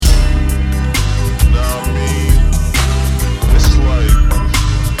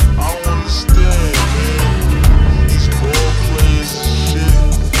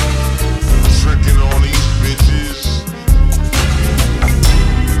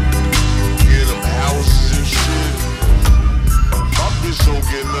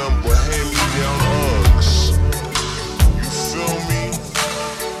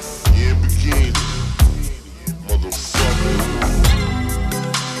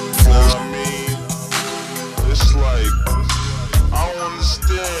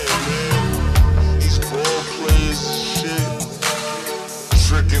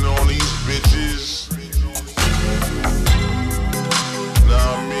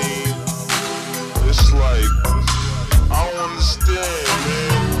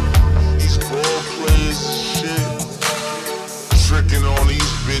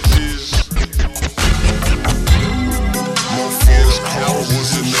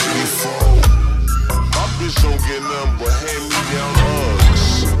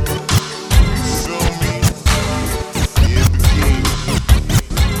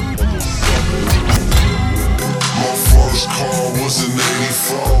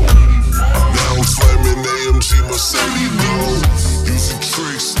84. Now I'm slamming AMG Mercedes, no. Uza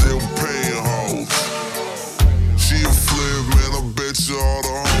Trikk, still paying hoes. She a flip, man, I bet you all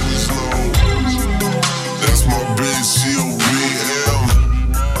the homies know. That's my bitch, she a BM.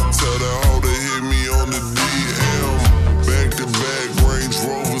 Tell that hoe to hit me on the DM. Back to back Range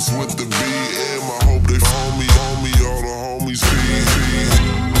Rovers with the BM. I hope they homie, all the homies be.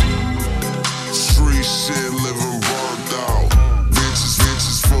 Street shit, living burnt out.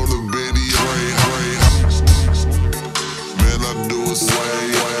 Bitches for the bitty Ray. Man, I do it way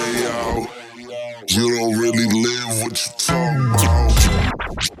out. You don't really live what you talk about.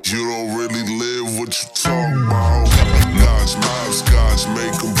 You don't really live what you talk about. Notch, mob, scotch,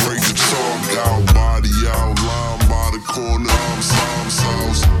 make them break the talk out. Body out, line by the corner, arms,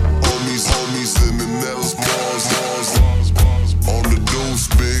 house. Homies in the Nellis, Mars. On the deuce,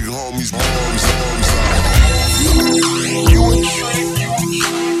 big homies, arms out. You a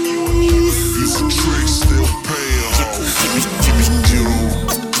trick, still paying hoes.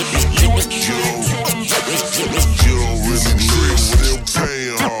 You don't really live, still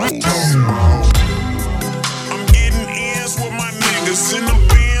paying hoes. I'm getting ends with my niggas, in the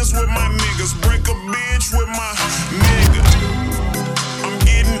bins with my niggas, break a bitch with my nigga. I'm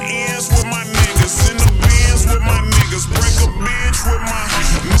getting ends with my niggas, in the bins with my niggas, break a bitch with my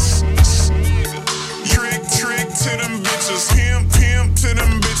Trick to them bitches, pimp to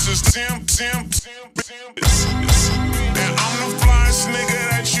them bitches, temp. And I'm the flyest nigga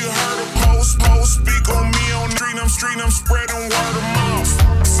that you heard of post. Speak on me on the street, I'm spreading word of mouth.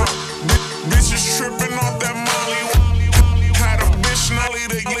 Bitches tripping off that Molly. Had a bitch Nolly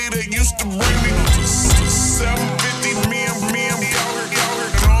that used to bring me to 750. Me and out here,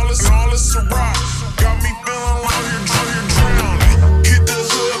 and all this a rock. Got me feeling out here drowning. Hit the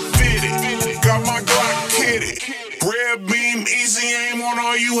hood fitted, got my Glock kitted. Red beam, easy aim on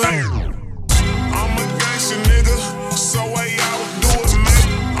all you haters. I'm a gangster nigga, so way I would do it, man.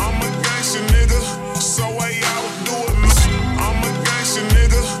 I'm a gangster nigga, so way I would do it, man. I'm a gangster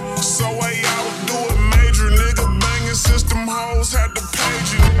nigga, so way I would do it, major nigga. Banging system hoes had to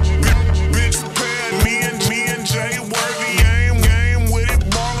page it. Bitch prepared, me and Jay worthy aim, game with it,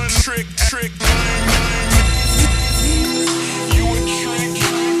 ballin' trick. You a trick.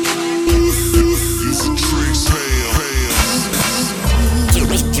 Uza Trikk, paying. You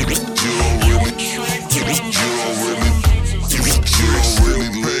don't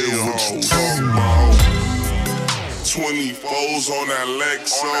really live what you talk about. 24s on that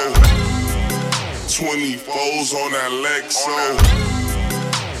Lexo. 24s on that Lexo.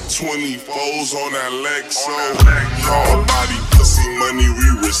 24s on that Lexo. Hard body, pussy, money, we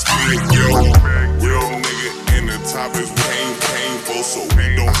respect, yo. Real nigga in the top is painful, so we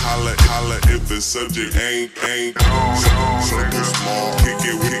don't holla if the subject ain't. Circle small, kick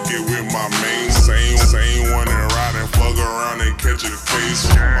it with my main. Same one and ride and fuck around and catch a case.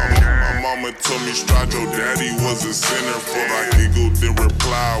 My mama told me stride your daddy was a sinner. For I giggled and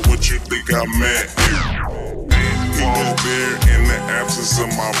reply, what you think I meant? He was there in the absence of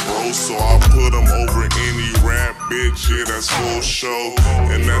my bro, so I put him over any rap bitch, yeah, that's full show.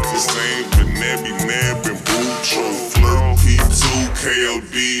 And that's the same for Nebby, Neb, and Bucho. Flirt P2,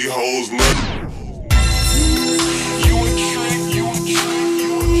 KOD, hoes, nothing.